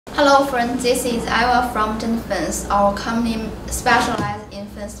Hello friends, this is Eva from Fence. Our company specializes in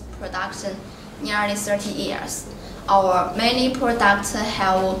fence production nearly 30 years. Our many products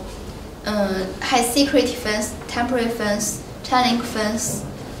have high security fence, temporary fence, chain link fence,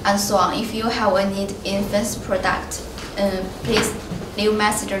 and so on. If you have a need in fence product, please leave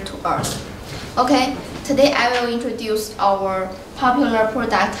message to us. Okay, today I will introduce our popular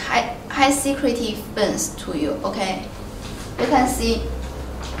product high security fence to you. Okay, you can see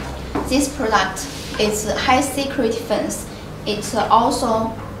this product is high security fence. It's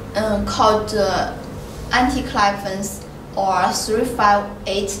also called anti-clip fence or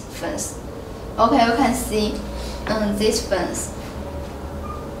 358 fence. Okay, you can see this fence.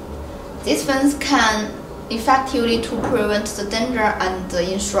 This fence can effectively to prevent the danger and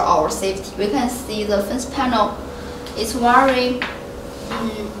ensure our safety. We can see the fence panel is very,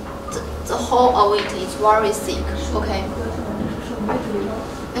 the whole of it is very thick. Okay.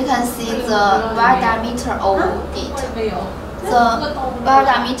 You can see the wire diameter of it. The wire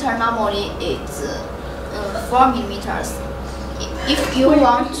diameter normally is 4 millimeters. If you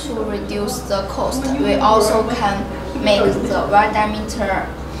want to reduce the cost, we also can make the wire diameter,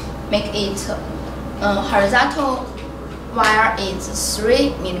 make it horizontal wire is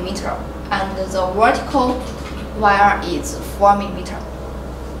 3 millimeter and the vertical wire is 4 millimeter.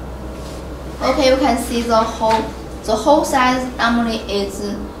 Okay, you can see the whole size normally is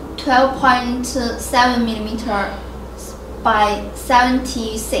 12.7 millimeter by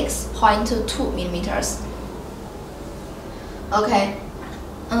 76.2 millimeters. Okay,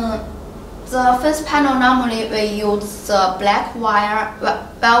 the fence panel normally we use the black wire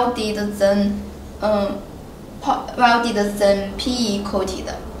welded then PE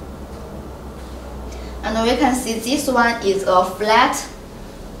coated, and we can see this one is a flat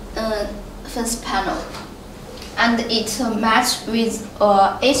fence panel, and it matched with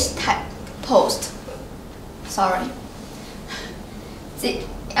a H-type post. Sorry.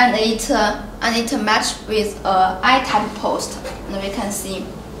 And it matched with a I-type post. And we can see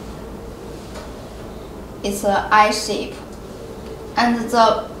it's an I shape. And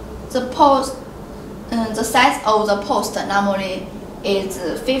the post, the size of the post normally is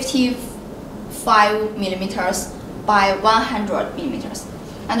 55 millimeters by 100 millimeters.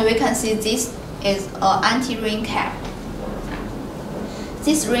 And we can see this is an anti-rain cap.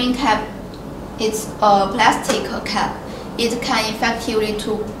 This rain cap is a plastic cap. It can effectively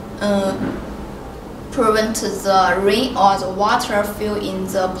to prevent the rain or the water fill in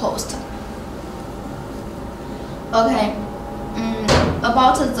the post. Okay,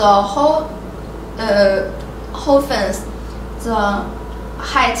 about the whole fence, the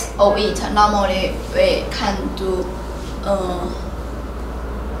height of it normally we can do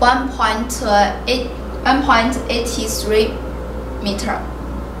 1.83 meter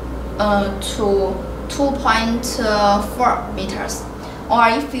to 2.4 meters. Or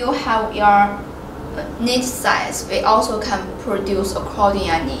if you have your need size, we also can produce according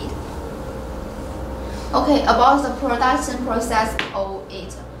your need. Okay, about the production process of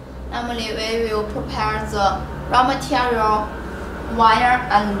it. Normally we will prepare the raw material, wire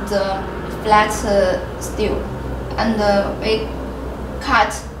and flat steel, and we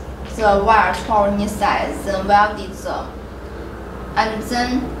cut the wire to our need size, then welded them, and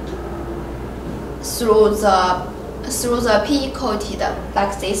then through the PE coated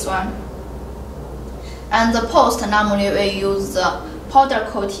like this one. And the post normally we use the powder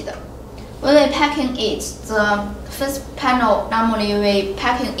coated. When we packing it, the fence panel normally we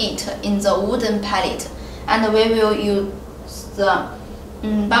packing it in the wooden pallet, and we will use the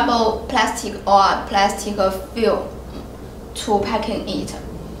bubble plastic or plastic film to packing it.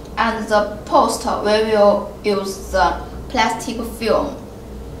 And the post we will use the plastic film.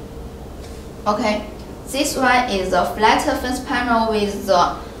 Okay, this one is a flat fence panel with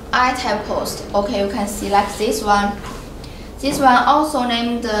the I-type post. Okay, you can see like this one. This one also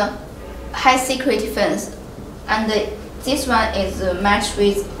named high security fence, and this one is matched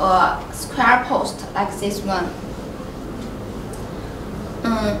with a square post like this one.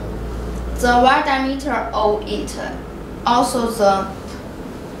 The wire diameter of it also the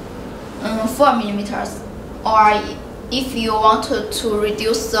 4 millimeters. Or if you want to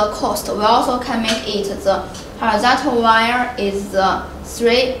reduce the cost, we also can make it the horizontal wire is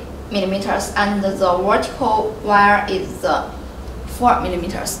 3 millimeters and the vertical wire is 4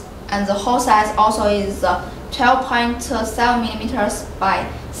 millimeters. And the whole size also is 12.7 millimeters by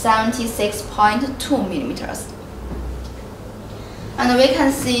 76.2 millimeters. And we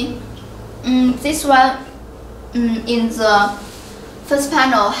can see this one in the first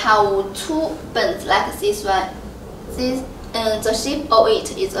panel have two bends like this one. the shape of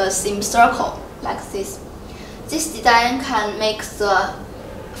it is a semicircle like this. This design can make the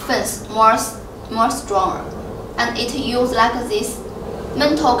fence more stronger, and it uses like this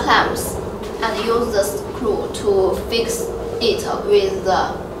metal clamps and use the screw to fix it with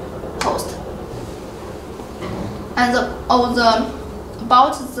the post. And about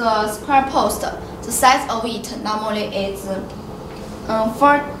the square post, the size of it normally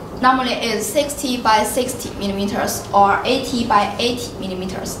is 60 by 60 millimeters or 80 by 80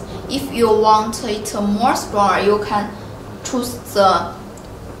 millimeters. If you want it more stronger, you can choose the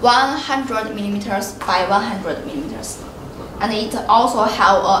 100 millimeters by 100 millimeters. And it also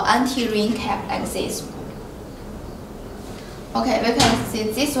have an anti-ring cap like this. Okay, we can see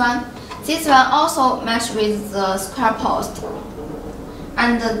this one. This one also match with the square post,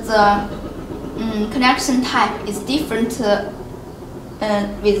 and the connection type is different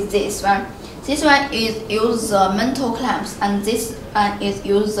with this one. This one is use metal clamps, and this one is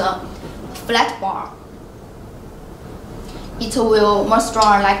use flat bar. It will more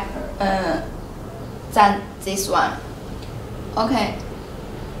stronger like than this one. Okay.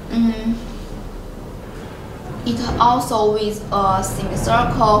 It also with a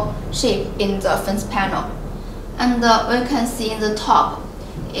semicircle shape in the fence panel, and we can see in the top,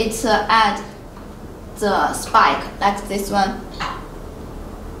 it add the spike like this one.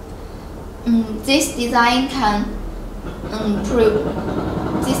 This design can prevent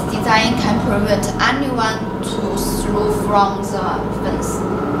anyone to through from the fence.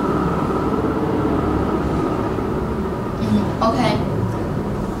 Okay.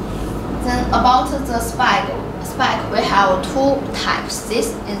 Then about the spike, we have two types. This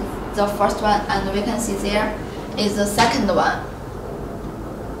is the first one, and we can see there is the second one.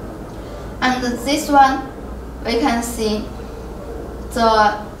 And this one, we can see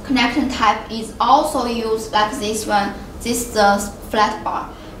the connection type is also used like this one. This is the flat bar,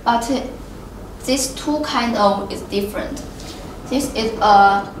 but these two kind of is different. This is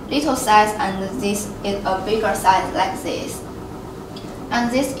a little size, and this is a bigger size like this. And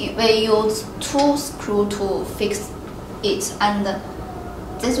this we use two screws to fix it, and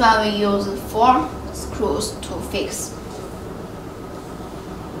this one we use 4 screws to fix.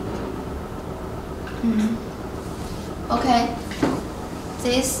 Okay,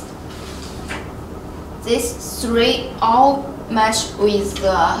 these 3 all match with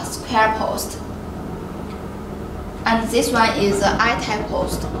the square post, and this one is the I-type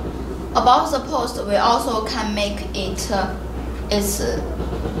post. About the post, we also can make it is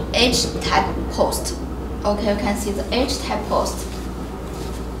H-type post. Okay, you can see the H-type post.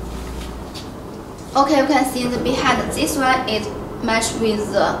 Okay, you can see in the behind, this one is matched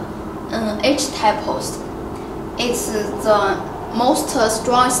with the H-type post. It's the most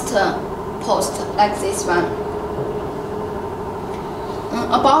strongest post like this one.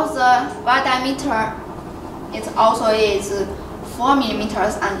 About the wire diameter, it also is 4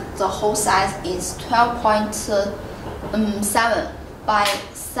 millimeters, and the whole size is 12.7 by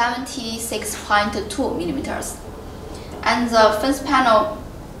 76.2 millimeters. And the fence panel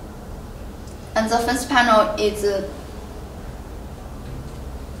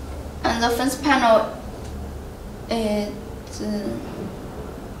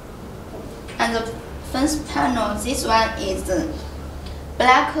this one is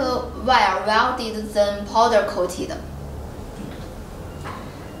black wire welded then powder coated.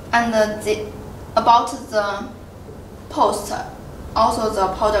 And about the post, also the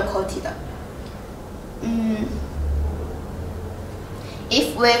powder coated.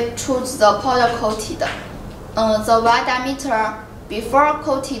 If we choose the powder coated, the wire diameter before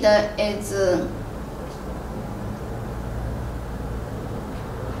coated is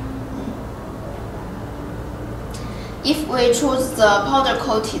if we choose the powder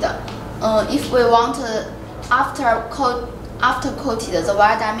coated, if we want after coated, the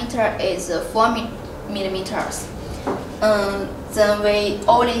wire diameter is 4 millimeters. Then we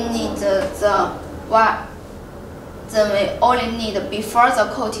only need before the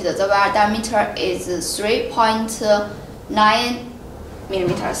coated, the wire diameter is 3.9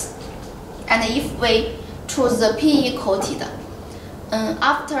 millimeters. And if we choose the PE coated,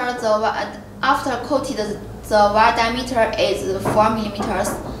 after coated, the wire diameter is 4 millimeters.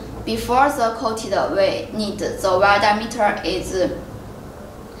 Before the coated, we need the wire diameter is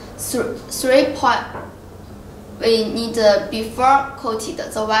before coated,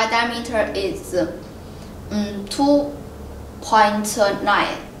 the wire diameter is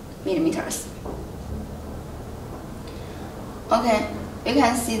 2.9 millimeters. Okay, you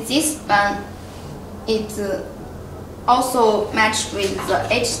can see this one is also matched with the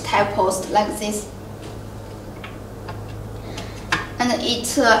H-type post like this. and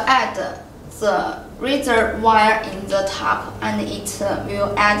it add the razor wire in the top, and it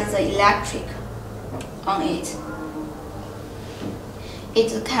will add the electric on it.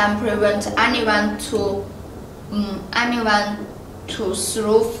 It can prevent anyone to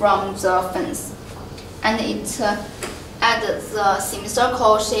through from the fence, and it add the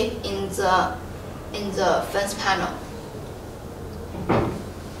semicircle shape in the fence panel.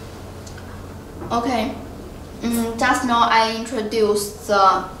 Okay. Just now I introduced the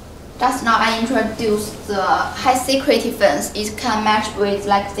high security fence. It can match with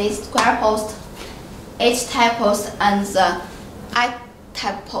like this square post, H-type post, and the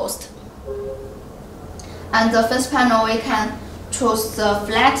I-type post. And the fence panel, we can choose the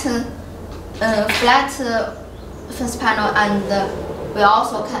flat fence panel, and we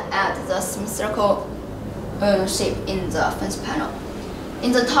also can add the semicircle shape in the fence panel.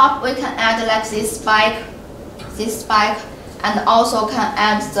 In the top, we can add like this spike, and also can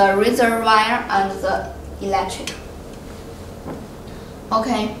add the razor wire and the electric.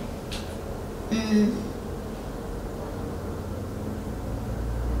 Okay.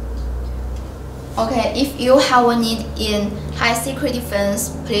 Okay, if you have a need in high security fence,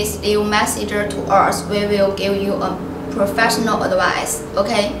 please leave a message to us. We will give you a professional advice.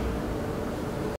 Okay.